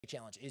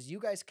challenge is you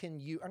guys can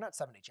use, or not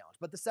 7-day challenge,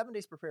 but the 7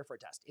 days prepare for a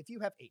test. If you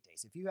have 8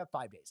 days, if you have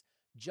 5 days,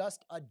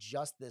 just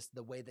adjust this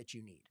the way that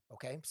you need.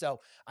 Okay. So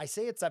I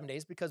say it's 7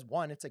 days because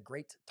one, it's a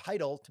great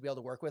title to be able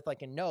to work with.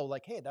 Like, and know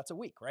like, hey, that's a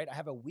week, right? I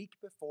have a week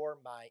before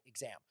my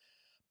exam.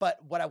 But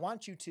what I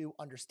want you to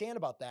understand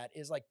about that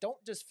is like,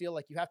 don't just feel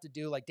like you have to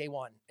do like day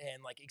one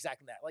and like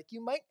exactly that. Like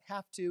you might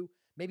have to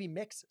maybe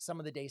mix some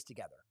of the days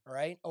together. All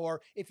right.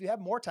 Or if you have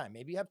more time,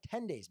 maybe you have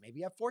 10 days, maybe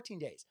you have 14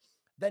 days,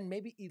 then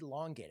maybe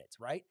elongate it.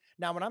 Right.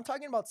 Now, when I'm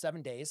talking about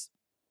 7 days,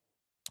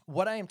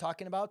 what I am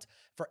talking about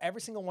for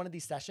every single one of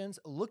these sessions,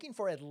 looking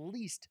for at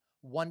least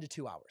 1 to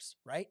 2 hours,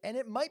 right? And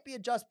it might be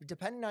adjusted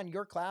depending on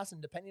your class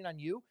and depending on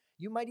you.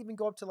 You might even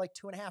go up to like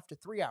 2.5 to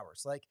 3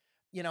 hours. Like,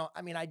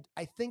 I mean,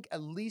 I think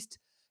at least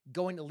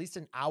going at least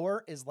an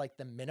hour is like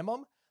the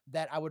minimum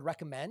that I would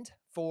recommend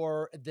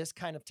for this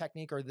kind of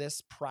technique or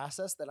this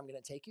process that I'm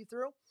going to take you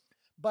through.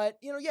 But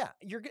yeah,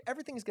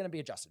 everything's going to be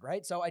adjusted,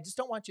 right? So I just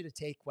don't want you to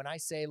take when I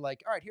say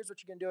like, all right, here's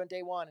what you're going to do on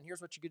day one, and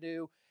here's what you could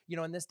do,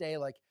 in this day.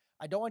 Like,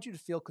 I don't want you to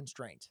feel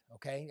constrained.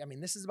 Okay, I mean,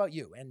 this is about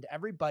you and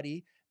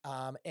everybody,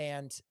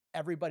 and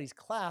everybody's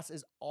class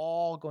is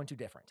all going to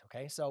different.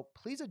 Okay, so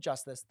please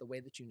adjust this the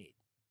way that you need.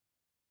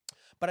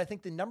 But I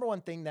think the number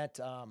one thing that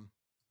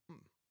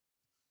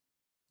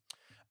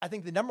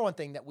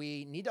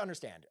we need to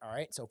understand, all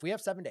right, so if we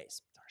have 7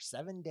 days, it's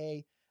our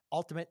 7-day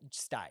ultimate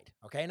stide.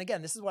 Okay. And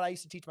again, this is what I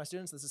used to teach my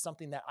students. This is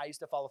something that I used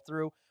to follow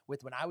through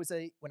with when I was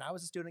a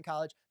student in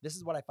college. This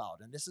is what I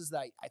followed. And this is,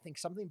 I think,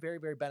 something very,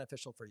 very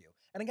beneficial for you.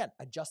 And again,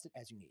 adjust it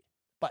as you need.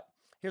 But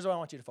here's what I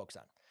want you to focus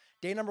on.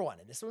 Day number one,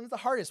 and this one's the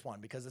hardest one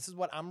because this is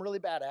what I'm really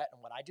bad at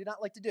and what I do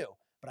not like to do,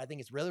 but I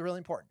think it's really, really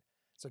important.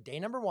 So day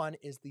number one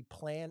is the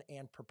plan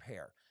and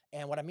prepare.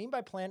 And what I mean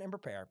by plan and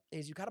prepare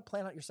is you got to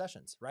plan out your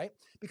sessions, right?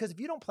 Because if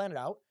you don't plan it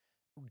out,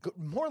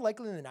 more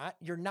likely than not,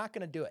 you're not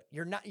going to do it.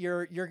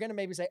 You're going to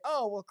maybe say,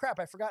 oh, well, crap,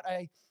 I forgot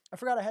I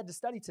had to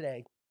study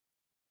today.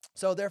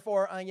 So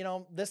therefore,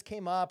 this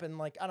came up and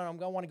like, I don't know, I'm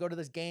going to want to go to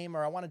this game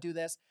or I want to do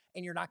this,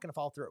 and you're not going to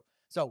follow through.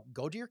 So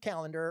go to your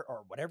calendar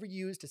or whatever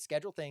you use to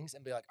schedule things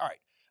and be like, all right,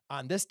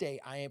 on this day,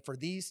 I am for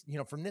these,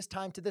 from this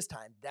time to this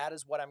time, that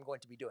is what I'm going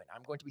to be doing.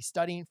 I'm going to be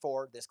studying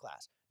for this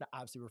class. Now,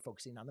 obviously we're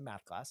focusing on the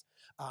math class.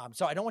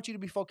 So I don't want you to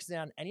be focusing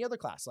on any other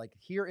class. Like,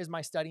 here is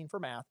my studying for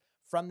math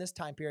from this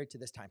time period to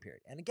this time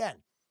period. And again,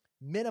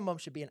 minimum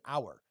should be an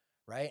hour,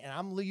 right? And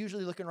I'm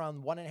usually looking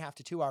around 1.5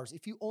 to 2 hours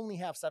if you only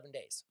have 7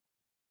 days.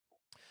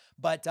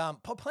 But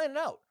plan it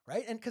out,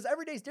 right? And because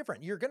every day is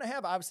different. You're going to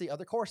have obviously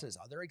other courses,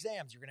 other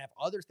exams. You're going to have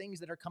other things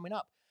that are coming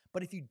up.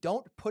 But if you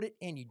don't put it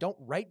in, you don't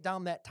write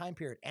down that time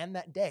period and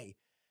that day,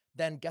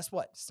 then guess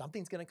what?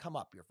 Something's going to come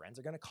up. Your friends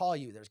are going to call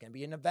you. There's going to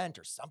be an event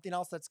or something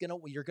else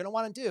you're going to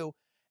want to do,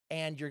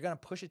 and you're going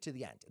to push it to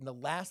the end. And the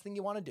last thing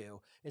you want to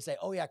do is say,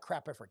 oh yeah,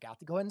 crap, I forgot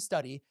to go ahead and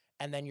study.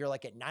 And then you're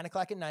like at 9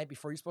 o'clock at night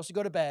before you're supposed to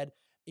go to bed,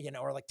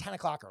 or like 10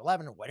 o'clock or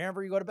 11 or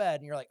whenever you go to bed.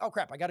 And you're like, oh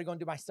crap, I got to go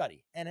and do my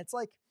study. And it's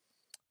like,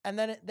 and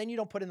then you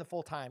don't put in the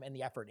full time and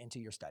the effort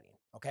into your studying.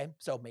 Okay.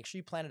 So make sure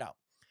you plan it out.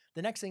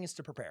 The next thing is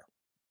to prepare.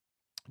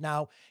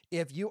 Now,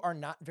 if you are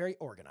not very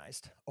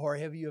organized, or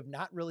if you have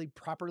not really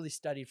properly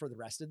studied for the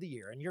rest of the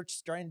year and you're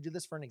just trying to do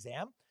this for an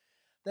exam,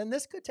 then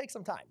this could take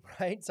some time,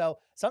 right? So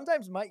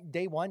sometimes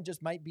day one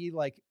just might be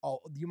like,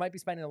 oh, you might be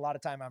spending a lot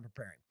of time on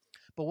preparing.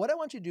 But what I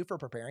want you to do for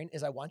preparing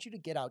is I want you to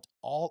get out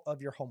all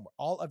of your homework,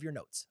 all of your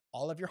notes,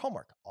 all of your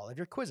homework, all of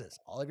your quizzes,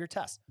 all of your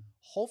tests.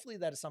 Hopefully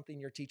that is something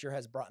your teacher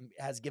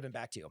has given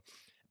back to you.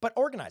 But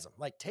organize them,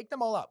 like take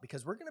them all out,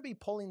 because we're going to be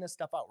pulling this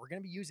stuff out. We're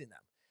going to be using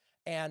them.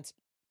 And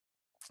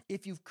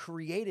if you've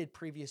created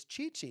previous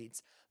cheat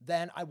sheets,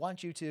 then I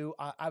want you to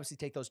obviously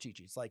take those cheat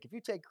sheets. Like if you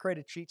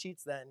created cheat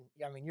sheets, then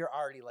I mean, you're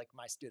already like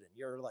my student.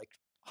 You're like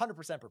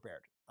 100%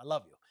 prepared. I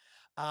love you.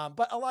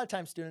 But a lot of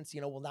times students,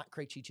 will not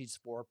create cheat sheets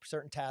for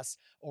certain tests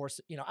or,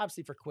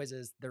 obviously for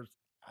quizzes.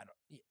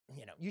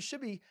 You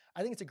should be,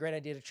 I think it's a great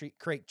idea to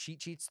create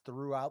cheat sheets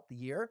throughout the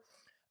year.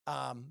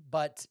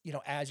 But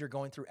as you're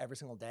going through every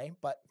single day,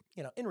 but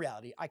in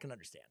reality, I can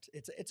understand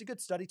it's a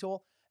good study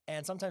tool.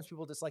 And sometimes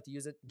people just like to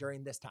use it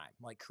during this time,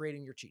 like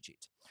creating your cheat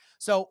sheets.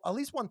 So at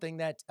least one thing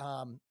that,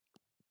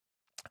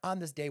 on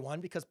this day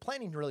one, because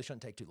planning really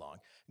shouldn't take too long.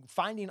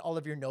 Finding all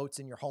of your notes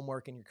and your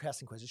homework and your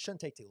tests and quizzes shouldn't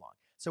take too long.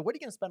 So what are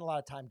you going to spend a lot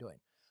of time doing?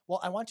 Well,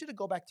 I want you to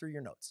go back through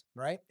your notes,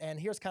 right? And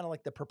here's kind of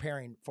like the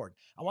preparing for it.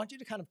 I want you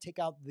to kind of take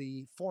out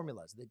the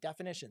formulas, the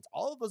definitions,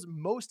 all of those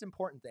most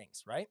important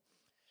things, right?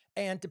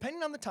 And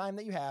depending on the time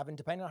that you have and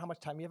depending on how much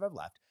time you have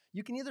left,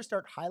 you can either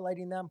start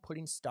highlighting them,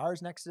 putting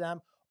stars next to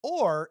them,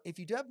 or if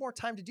you do have more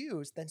time to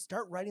do, then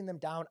start writing them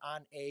down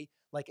on a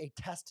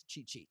test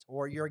cheat sheet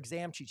or your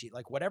exam cheat sheet,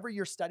 like whatever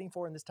you're studying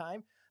for in this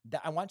time.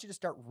 That I want you to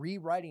start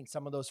rewriting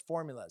some of those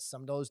formulas,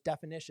 some of those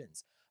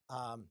definitions,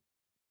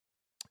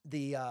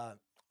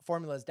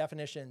 formulas,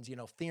 definitions,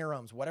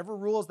 theorems, whatever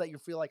rules that you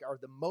feel like are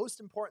the most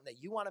important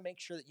that you want to make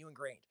sure that you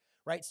ingrained,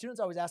 right?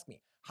 Students always ask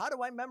me, how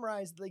do I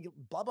memorize the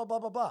blah, blah, blah,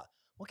 blah, blah?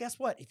 Well, guess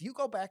what? If you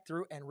go back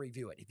through and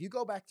review it, if you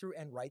go back through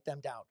and write them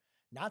down,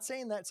 not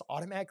saying that's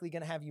automatically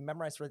going to have you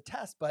memorize for the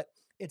test, but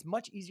it's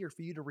much easier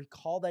for you to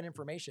recall that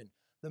information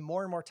the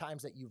more and more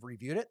times that you've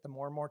reviewed it, the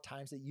more and more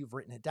times that you've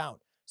written it down.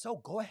 So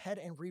go ahead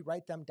and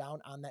rewrite them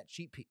down on that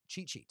cheat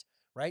sheet,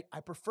 right? I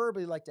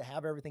preferably like to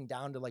have everything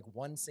down to like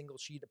one single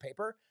sheet of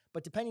paper,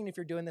 but depending if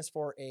you're doing this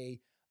for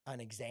an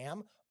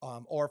exam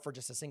or for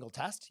just a single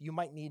test, you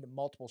might need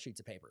multiple sheets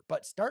of paper.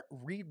 But start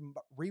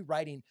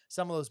rewriting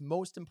some of those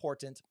most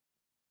important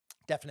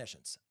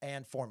definitions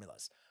and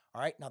formulas.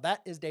 All right, now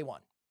that is day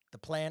one, the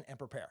plan and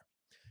prepare.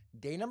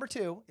 Day number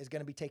 2 is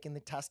going to be taking the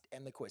test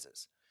and the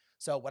quizzes.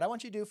 So what I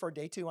want you to do for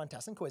day 2 on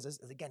tests and quizzes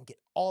is, again, get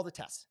all the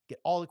tests, get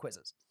all the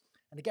quizzes.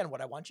 And again,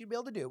 what I want you to be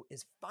able to do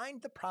is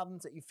find the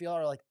problems that you feel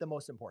are like the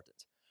most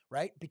important,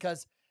 right?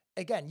 Because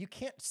again,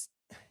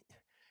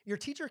 your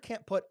teacher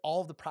can't put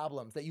all of the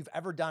problems that you've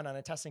ever done on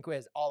a test and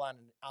quiz all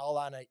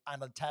on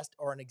a test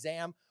or an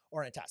exam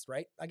or on a test,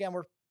 right? Again,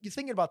 you're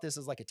thinking about this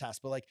as like a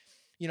test, but like,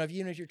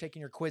 even if you're taking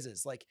your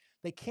quizzes, like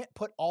they can't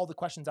put all the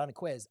questions on a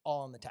quiz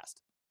all on the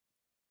test.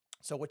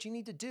 So what you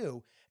need to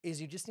do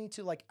is you just need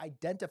to like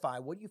identify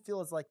what you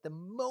feel is like the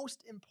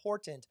most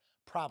important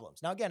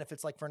problems. Now, again, if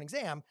it's like for an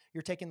exam,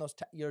 you're looking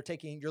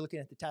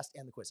at the test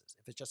and the quizzes.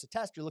 If it's just a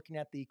test, you're looking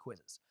at the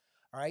quizzes.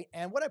 All right.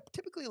 And what I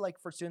typically like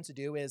for students to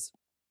do is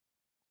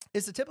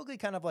to typically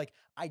kind of like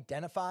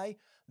identify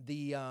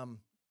problems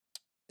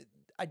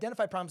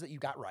that you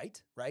got right.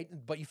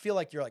 But you feel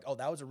like you're like, oh,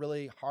 that was a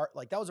really hard,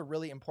 like that was a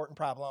really important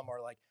problem, or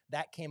like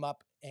that came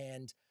up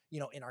and,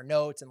 in our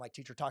notes and like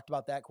teacher talked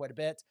about that quite a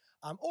bit.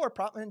 And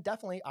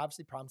definitely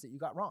obviously problems that you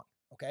got wrong.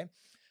 Okay.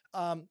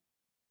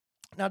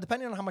 Now,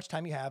 depending on how much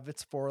time you have,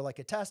 it's for like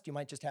a test, you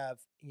might just have,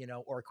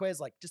 or a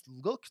quiz, like just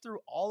look through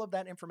all of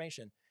that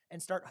information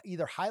and start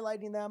either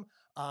highlighting them,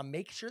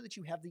 make sure that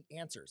you have the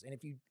answers. And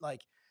if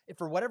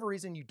for whatever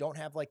reason you don't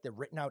have like the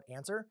written out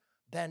answer,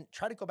 then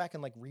try to go back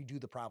and like redo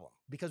the problem,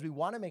 because we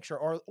want to make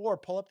sure, or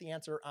pull up the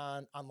answer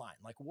online,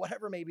 like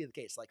whatever may be the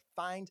case, like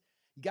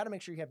you got to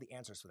make sure you have the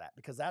answers for that,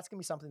 because that's going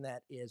to be something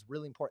that is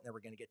really important that we're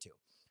going to get to.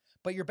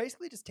 But you're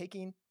basically just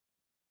taking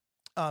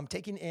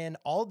in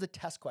all of the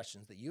test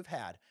questions that you've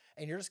had,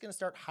 and you're just going to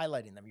start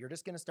highlighting them. You're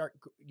just going to start,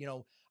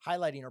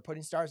 highlighting or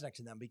putting stars next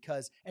to them,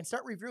 and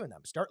start reviewing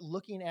them. Start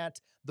looking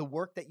at the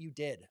work that you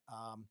did,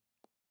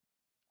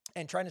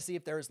 and trying to see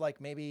if there's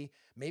like maybe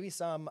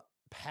some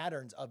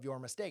patterns of your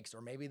mistakes, or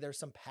maybe there's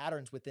some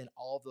patterns within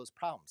all of those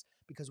problems.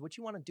 Because what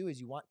you want to do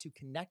is you want to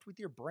connect with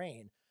your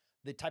brain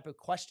the type of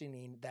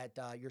questioning that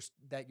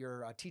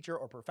your teacher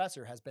or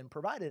professor has been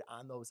provided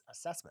on those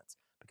assessments.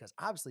 Because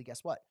obviously,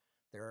 guess what?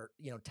 The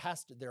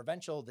test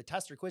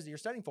or quiz that you're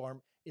studying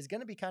for is going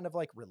to be kind of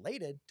like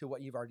related to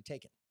what you've already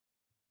taken.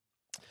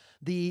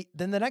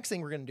 Then the next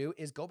thing we're going to do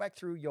is go back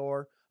through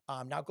go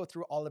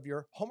through all of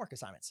your homework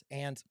assignments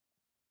and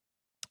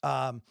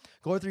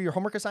go through your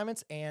homework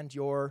assignments and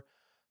your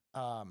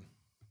go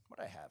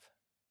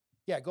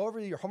over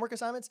your homework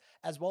assignments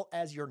as well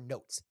as your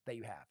notes that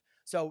you have.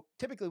 So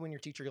typically when your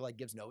teacher like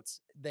gives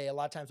notes, they a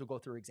lot of times will go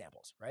through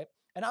examples, right?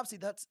 And obviously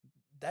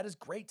that is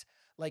great,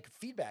 like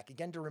feedback,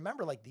 again, to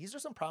remember, like these are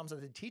some problems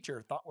that the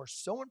teacher thought were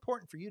so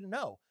important for you to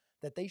know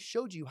that they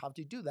showed you how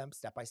to do them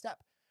step by step,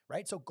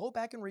 right? So go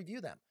back and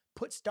review them,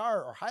 put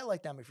star or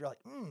highlight them if you're like,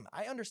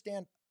 I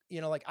understand,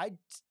 like I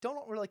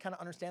don't really kind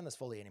of understand this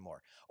fully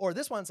anymore. Or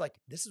this one's like,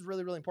 this is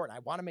really, really important.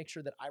 I want to make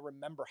sure that I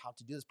remember how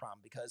to do this problem,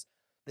 because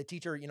the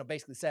teacher,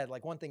 basically said,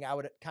 like, one thing I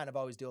would kind of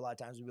always do a lot of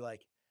times would be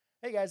like,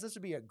 hey guys, this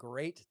would be a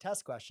great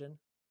test question,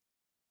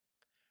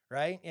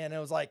 right? And it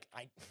was like,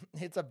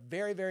 it's a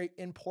very, very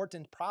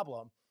important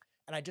problem.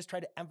 And I just try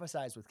to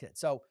emphasize with kids.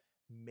 So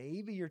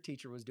maybe your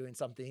teacher was doing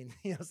something,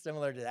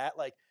 similar to that.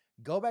 Like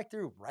go back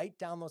through, write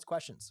down those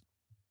questions.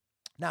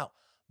 Now,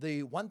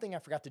 the one thing I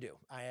forgot to do,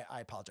 I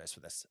apologize for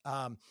this.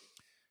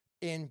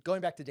 In going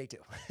back to day 2,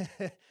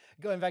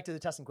 going back to the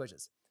tests and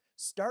quizzes,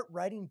 start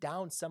writing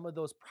down some of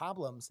those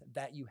problems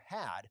that you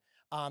had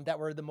that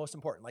were the most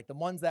important, like the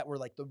ones that were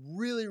like the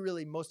really,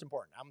 really most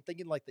important. I'm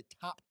thinking like the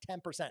top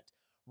 10%.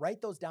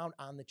 Write those down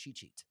on the cheat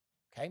sheet.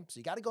 Okay. So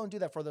you got to go and do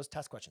that for those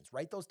test questions.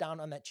 Write those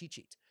down on that cheat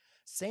sheet.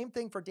 Same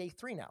thing for day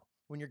 3 now.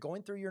 When you're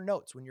going through your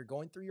notes, when you're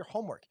going through your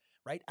homework,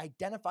 right?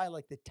 Identify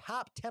like the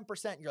top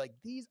 10%. You're like,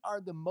 these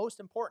are the most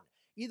important.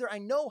 Either I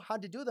know how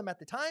to do them at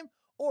the time,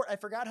 or I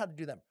forgot how to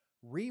do them.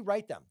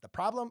 Rewrite them, the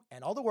problem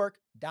and all the work,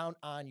 down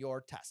on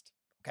your test.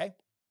 Okay.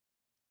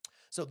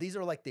 So these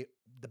are like the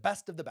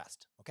best of the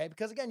best. Okay.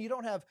 Because again, you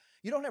don't have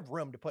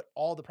room to put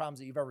all the problems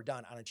that you've ever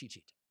done on a cheat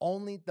sheet.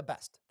 Only the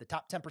best, the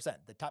top 10%,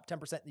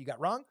 that you got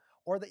wrong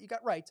or that you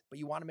got right, but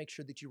you want to make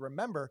sure that you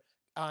remember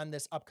on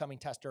this upcoming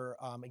test or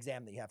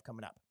exam that you have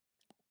coming up.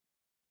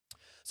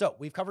 So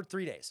we've covered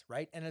 3 days,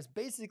 right? And it's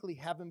basically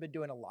haven't been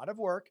doing a lot of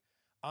work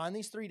on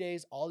these 3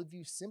 days. All of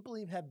you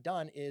simply have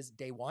done is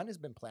day 1 has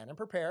been plan and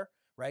prepare,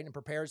 right? And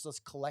prepare is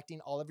just collecting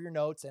all of your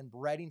notes and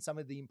writing some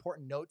of the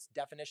important notes,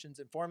 definitions,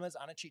 and formulas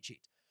on a cheat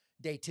sheet.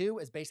 Day 2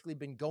 has basically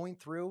been going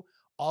through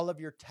all of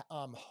your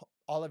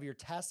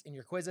tests and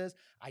your quizzes,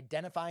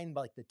 identifying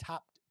like the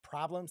top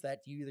problems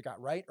that you either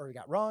got right or you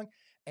got wrong,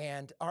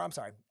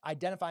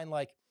 identifying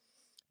like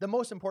the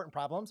most important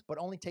problems, but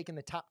only taking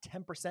the top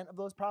 10% of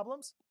those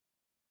problems.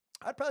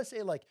 I'd probably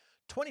say like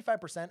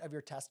 25% of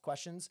your test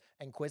questions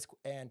and quiz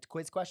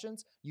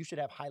questions, you should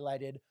have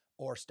highlighted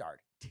or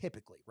starred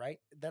typically, right?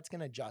 That's going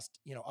to adjust,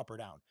 up or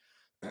down.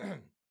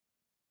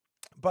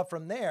 But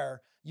from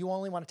there, you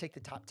only want to take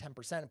the top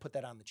 10% and put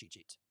that on the cheat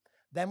sheet.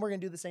 Then we're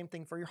going to do the same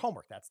thing for your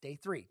homework. That's day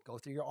 3. Go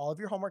through all of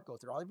your homework, go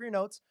through all of your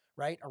notes,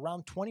 right?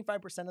 Around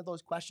 25% of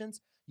those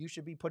questions, you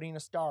should be putting a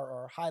star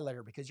or a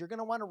highlighter because you're going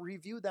to want to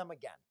review them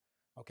again,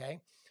 okay?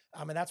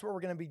 And that's what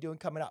we're going to be doing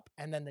coming up.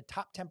 And then the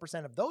top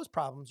 10% of those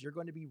problems, you're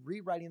going to be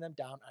rewriting them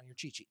down on your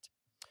cheat sheet.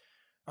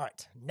 All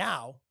right,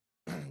 now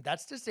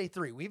that's just day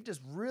 3. We've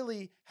just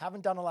really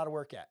haven't done a lot of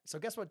work yet. So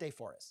guess what day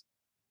 4 is?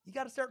 You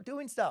got to start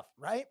doing stuff,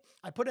 right?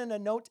 I put in a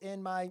poll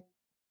in my,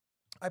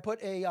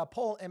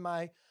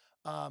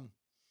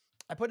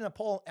 I put in a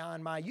poll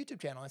on my YouTube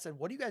channel. I said,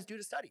 what do you guys do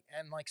to study?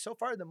 And like, so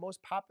far, the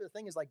most popular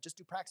thing is like, just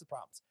do practice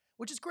problems,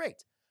 which is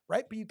great,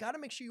 right? But you got to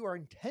make sure you are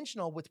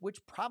intentional with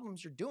which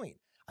problems you're doing.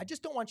 I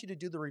just don't want you to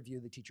do the review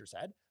the teacher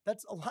said.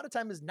 That's a lot of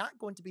time is not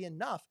going to be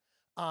enough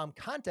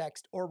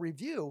context or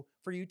review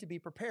for you to be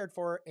prepared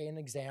for an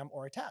exam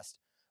or a test.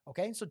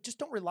 Okay. So just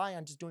don't rely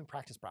on just doing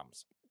practice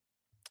problems.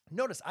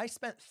 Notice I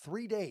spent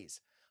 3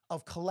 days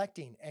of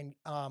collecting and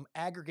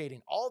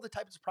aggregating all the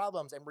types of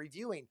problems and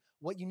reviewing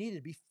what you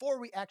needed before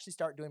we actually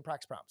start doing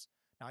practice problems.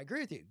 Now, I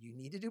agree with you. You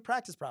need to do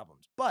practice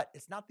problems, but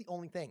it's not the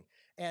only thing.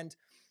 And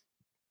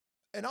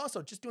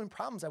also, just doing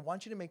problems, I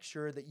want you to make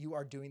sure that you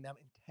are doing them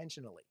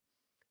intentionally.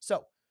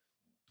 So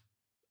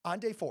on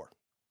day 4,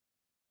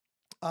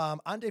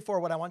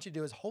 what I want you to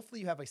do is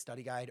hopefully you have a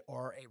study guide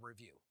or a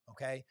review,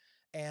 okay?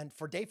 And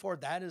for day 4,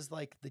 that is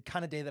like the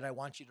kind of day that I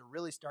want you to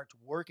really start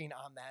working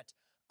on that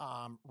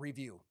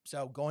review.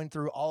 So going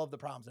through all of the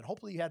problems, and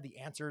hopefully you have the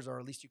answers, or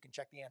at least you can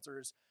check the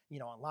answers,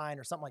 online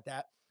or something like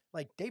that.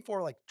 Like day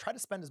 4, like try to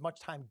spend as much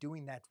time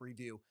doing that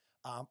review.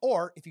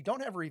 Or if you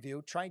don't have a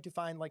review, trying to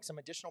find like some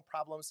additional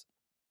problems,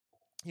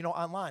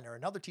 online, or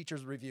another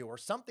teacher's review, or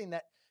something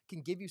that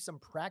can give you some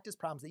practice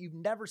problems that you've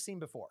never seen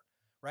before.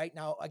 Right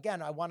now,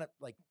 again, I want to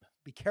like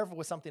be careful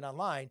with something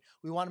online.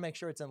 We want to make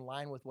sure it's in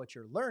line with what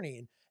you're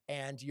learning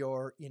and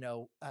your,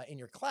 in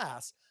your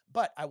class.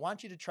 But I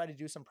want you to try to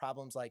do some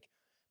problems like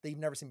that you've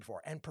never seen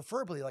before. And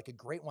preferably like a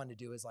great one to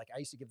do is like, I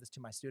used to give this to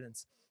my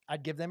students.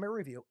 I'd give them a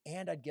review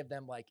and I'd give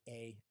them like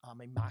a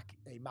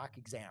mock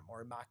exam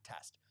or a mock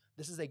test.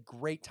 This is a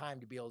great time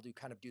to be able to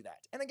kind of do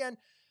that. And again,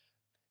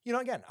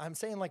 I'm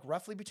saying like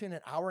roughly between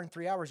an hour and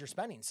 3 hours you're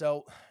spending.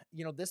 So,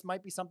 this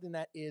might be something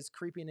that is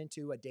creeping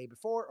into a day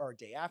before or a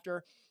day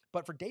after.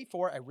 But for day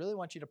 4, I really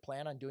want you to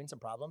plan on doing some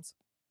problems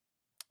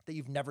that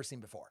you've never seen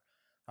before.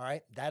 All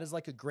right. That is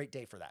like a great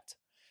day for that.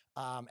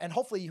 And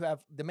hopefully you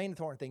have the main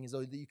important thing is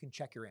though that you can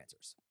check your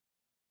answers.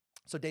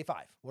 So day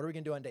 5, what are we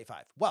going to do on day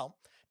 5? Well,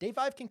 day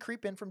 5 can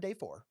creep in from day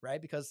 4,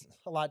 right? Because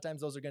a lot of times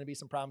those are going to be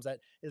some problems that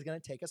is going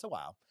to take us a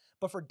while.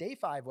 But for day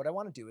 5, what I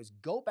want to do is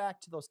go back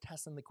to those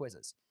tests and the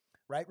quizzes,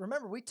 right?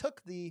 Remember, we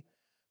took the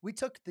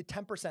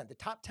 10%, the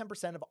top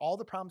 10% of all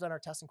the problems on our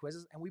tests and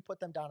quizzes, and we put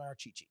them down on our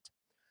cheat sheet.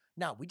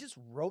 Now, we just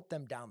wrote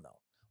them down though.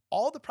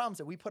 All the problems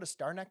that we put a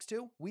star next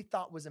to, we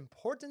thought was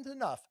important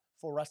enough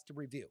for us to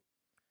review.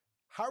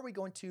 How are we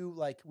going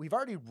to, we've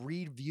already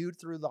reviewed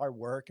through our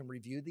work and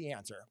reviewed the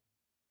answer.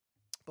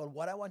 But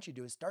what I want you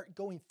to do is start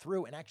going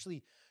through and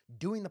actually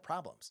doing the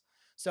problems.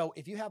 So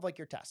if you have like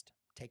your test,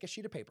 take a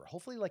sheet of paper,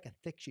 hopefully like a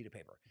thick sheet of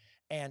paper,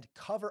 and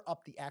cover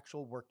up the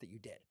actual work that you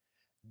did.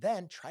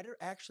 Then try to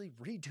actually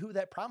redo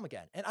that problem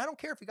again. And I don't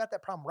care if you got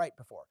that problem right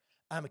before,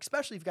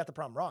 especially if you got the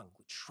problem wrong,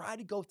 try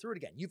to go through it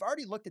again. You've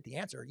already looked at the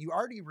answer. You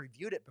already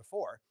reviewed it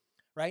before,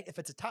 right? If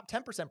it's a top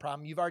 10%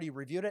 problem, you've already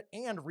reviewed it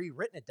and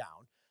rewritten it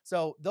down.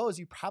 So those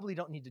you probably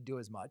don't need to do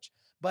as much.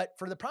 But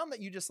for the problem that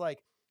you just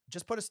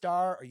put a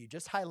star or you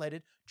just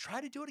highlighted,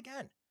 try to do it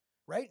again,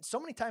 right? So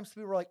many times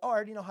people are like, oh, I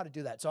already know how to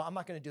do that, so I'm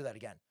not going to do that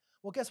again.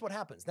 Well, guess what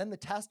happens? Then the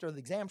test or the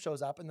exam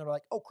shows up and they're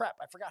like, oh crap,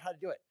 I forgot how to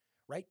do it,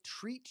 right?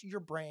 Treat your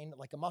brain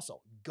like a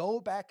muscle. Go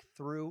back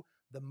through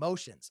the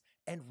motions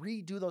and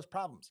redo those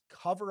problems,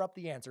 cover up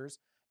the answers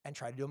and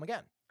try to do them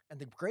again. And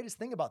the greatest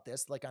thing about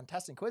this, like on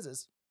tests and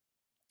quizzes,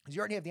 is you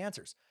already have the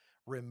answers.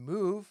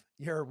 Remove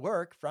your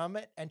work from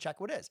it and check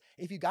what it is.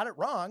 If you got it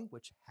wrong,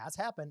 which has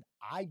happened,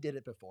 I did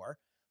it before,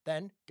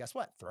 then guess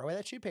what? Throw away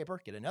that sheet of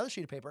paper, get another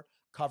sheet of paper,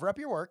 cover up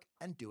your work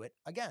and do it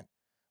again,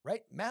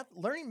 right?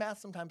 Learning math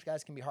sometimes,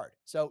 guys, can be hard.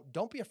 So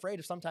don't be afraid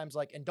of sometimes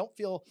and don't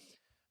feel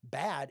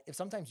bad if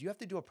sometimes you have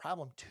to do a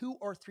problem 2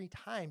 or 3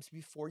 times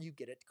before you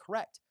get it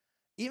correct.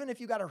 Even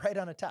if you got it right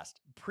on a test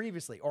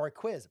previously or a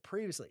quiz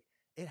previously,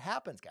 it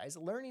happens, guys.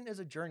 Learning is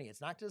a journey. It's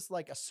not just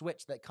like a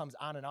switch that comes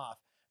on and off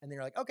and then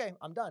you're like, okay,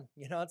 I'm done.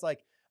 It's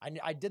like,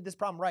 I did this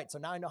problem right, so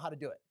now I know how to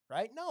do it,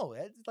 right? No,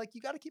 it's like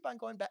you got to keep on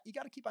going back. You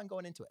got to keep on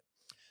going into it.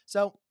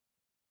 So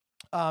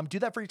do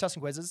that for your tests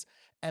and quizzes.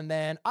 And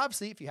then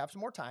obviously, if you have some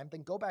more time,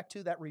 then go back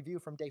to that review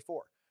from day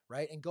 4,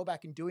 right? And go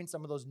back and doing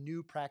some of those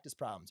new practice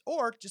problems,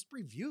 or just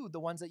review the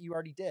ones that you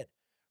already did,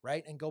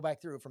 right? And go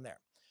back through from there.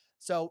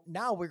 So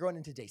now we're going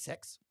into day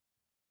 6.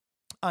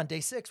 On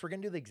day 6, we're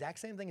going to do the exact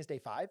same thing as day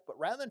 5, but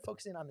rather than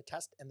focusing on the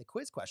test and the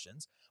quiz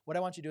questions, what I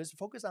want you to do is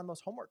focus on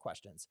those homework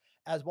questions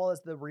as well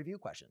as the review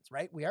questions,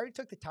 right? We already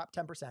took the top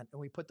 10% and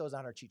we put those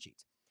on our cheat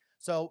sheets.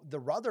 So the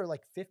other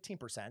like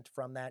 15%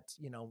 from that,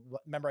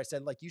 remember I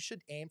said like you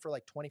should aim for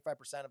like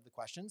 25% of the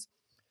questions.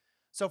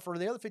 So for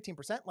the other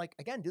 15%, like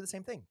again, do the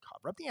same thing.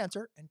 Cover up the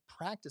answer and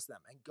practice them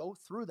and go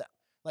through them.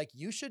 Like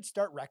you should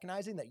start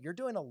recognizing that you're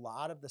doing a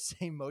lot of the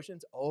same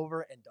motions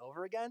over and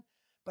over again.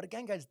 But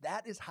again, guys,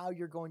 that is how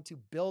you're going to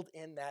build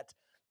in that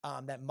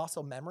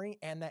muscle memory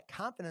and that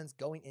confidence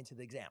going into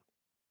the exam.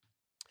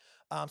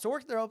 So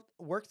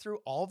work through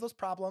all of those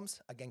problems.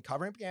 Again,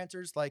 covering up the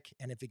answers.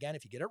 And if you get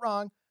it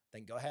wrong,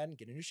 then go ahead and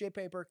get a new sheet of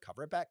paper,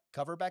 cover it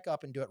back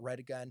up, and do it right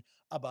again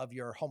above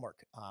your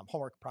homework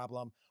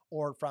problem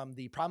or from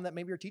the problem that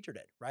maybe your teacher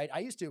did. Right? I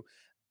used to.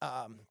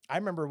 I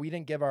remember we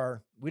didn't get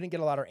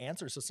a lot of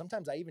answers, so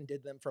sometimes I even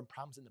did them from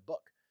problems in the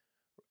book.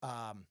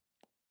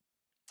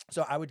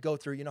 So I would go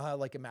through, you know how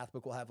like a math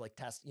book will have like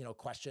test,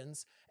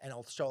 questions and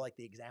it'll show like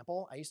the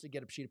example. I used to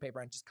get a sheet of paper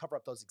and just cover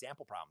up those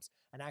example problems.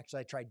 And actually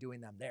I tried doing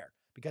them there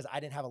because I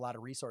didn't have a lot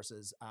of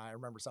resources. I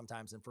remember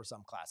sometimes and for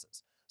some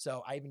classes.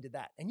 So I even did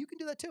that. And you can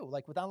do that too.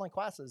 Like with online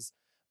classes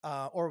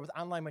or with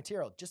online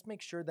material, just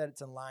make sure that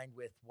it's in line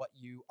with what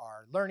you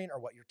are learning or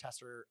what your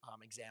test or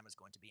exam is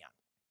going to be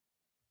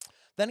on.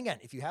 Then again,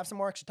 if you have some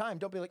more extra time,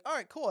 don't be like, all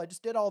right, cool. I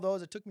just did all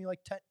those. It took me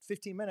like 10,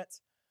 15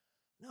 minutes.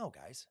 No,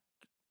 guys.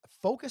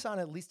 Focus on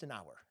at least an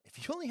hour. If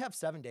you only have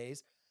 7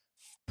 days,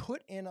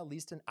 put in at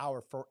least an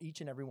hour for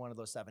each and every one of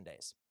those 7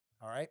 days.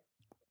 All right.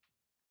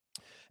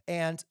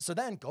 And so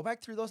then go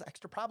back through those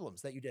extra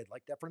problems that you did,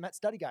 like that from that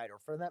study guide or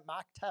from that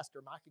mock test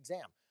or mock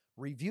exam.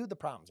 Review the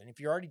problems. And if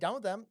you're already done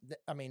with them,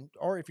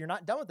 or if you're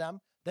not done with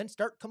them, then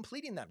start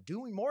completing them,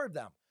 doing more of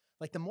them.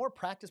 Like the more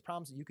practice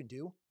problems that you can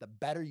do, the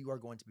better you are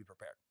going to be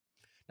prepared.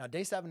 Now,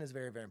 day 7 is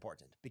very, very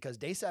important because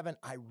day 7,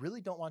 I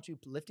really don't want you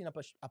lifting up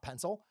a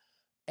pencil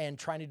and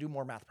trying to do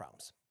more math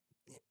problems.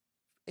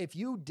 If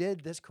you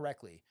did this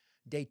correctly,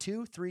 day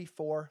 2, 3,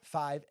 4,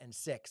 5, and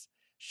 6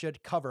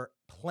 should cover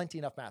plenty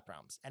enough math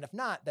problems. And if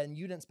not, then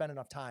you didn't spend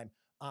enough time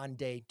on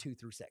day 2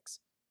 through 6,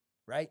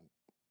 right?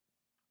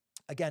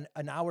 Again,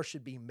 an hour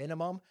should be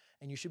minimum,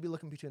 and you should be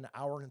looking between an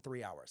hour and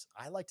 3 hours.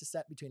 I like to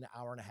set between an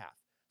hour and a half.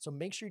 So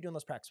make sure you're doing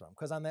those practice problems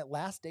because on that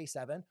last day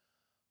 7,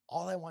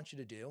 all I want you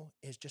to do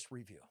is just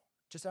review.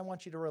 I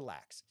want you to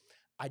relax.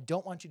 I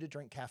don't want you to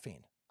drink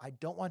caffeine. I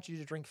don't want you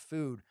to drink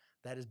food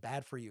that is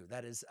bad for you,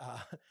 that is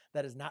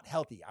not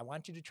healthy. I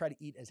want you to try to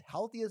eat as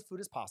healthy as food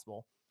as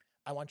possible.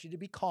 I want you to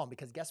be calm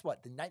because guess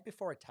what? The night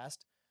before a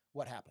test,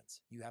 what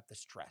happens? You have the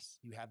stress,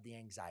 you have the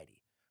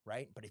anxiety,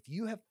 right? But if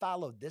you have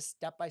followed this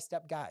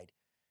step-by-step guide,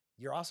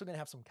 you're also going to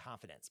have some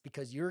confidence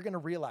because you're going to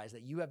realize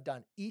that you have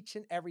done each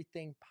and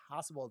everything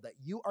possible that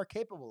you are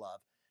capable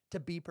of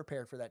to be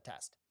prepared for that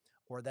test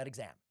or that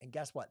exam. And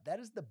guess what? That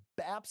is the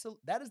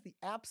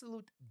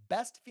absolute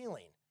best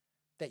feeling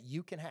that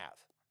you can have.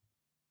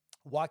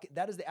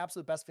 That is the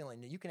absolute best feeling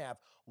that you can have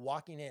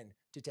walking in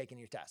to taking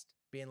your test.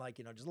 Being like,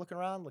 just looking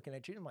around, looking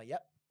at you, I'm like,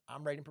 yep,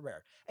 I'm ready and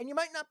prepared. And you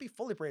might not be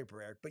fully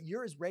prepared, but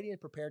you're as ready and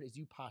prepared as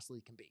you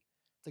possibly can be.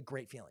 It's a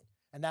great feeling.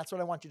 And that's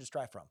what I want you to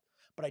strive from.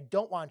 But I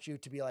don't want you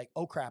to be like,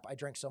 oh crap, I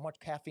drank so much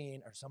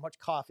caffeine or so much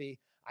coffee,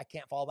 I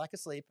can't fall back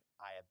asleep.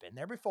 I have been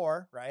there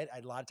before, right?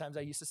 A lot of times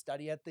I used to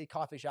study at the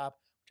coffee shop,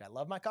 which I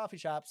love my coffee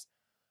shops.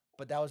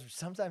 But that was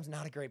sometimes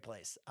not a great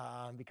place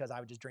because I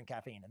would just drink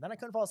caffeine and then I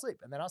couldn't fall asleep.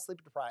 And then I was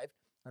sleep deprived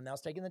and then I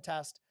was taking the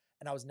test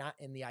and I was not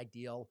in the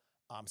ideal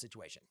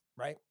situation,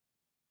 right?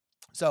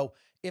 So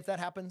if that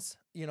happens,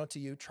 to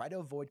you, try to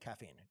avoid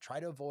caffeine.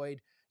 Try to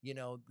avoid,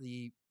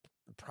 the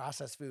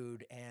processed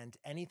food and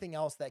anything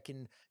else that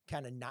can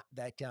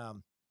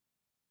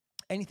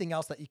anything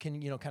else that you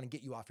can, kind of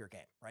get you off your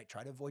game, right?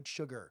 Try to avoid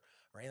sugar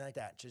or anything like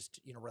that. Just,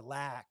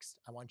 relax.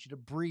 I want you to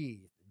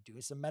breathe,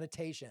 do some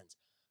meditations.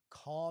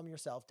 Calm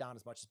yourself down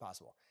as much as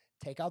possible.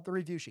 Take out the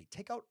review sheet.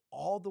 Take out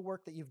all the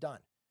work that you've done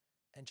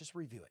and just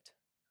review it.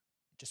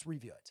 Just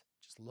review it.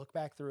 Just look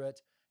back through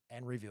it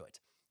and review it.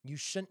 You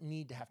shouldn't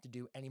need to have to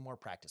do any more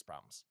practice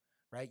problems,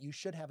 right? You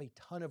should have a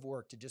ton of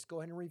work to just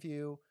go ahead and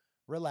review,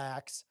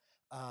 relax,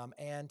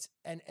 and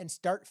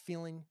start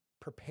feeling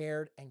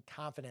prepared and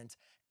confident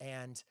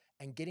and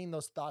getting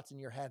those thoughts in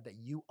your head that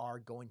you are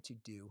going to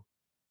do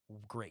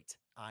great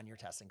on your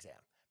test exam.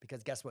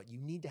 Because guess what?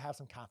 You need to have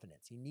some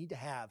confidence. You need to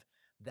have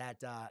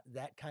that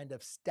kind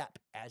of step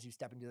as you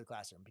step into the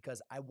classroom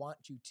because I want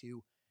you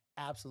to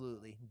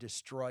absolutely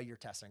destroy your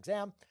test and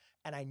exam.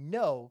 And I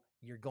know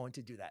you're going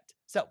to do that.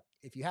 So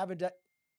if you haven't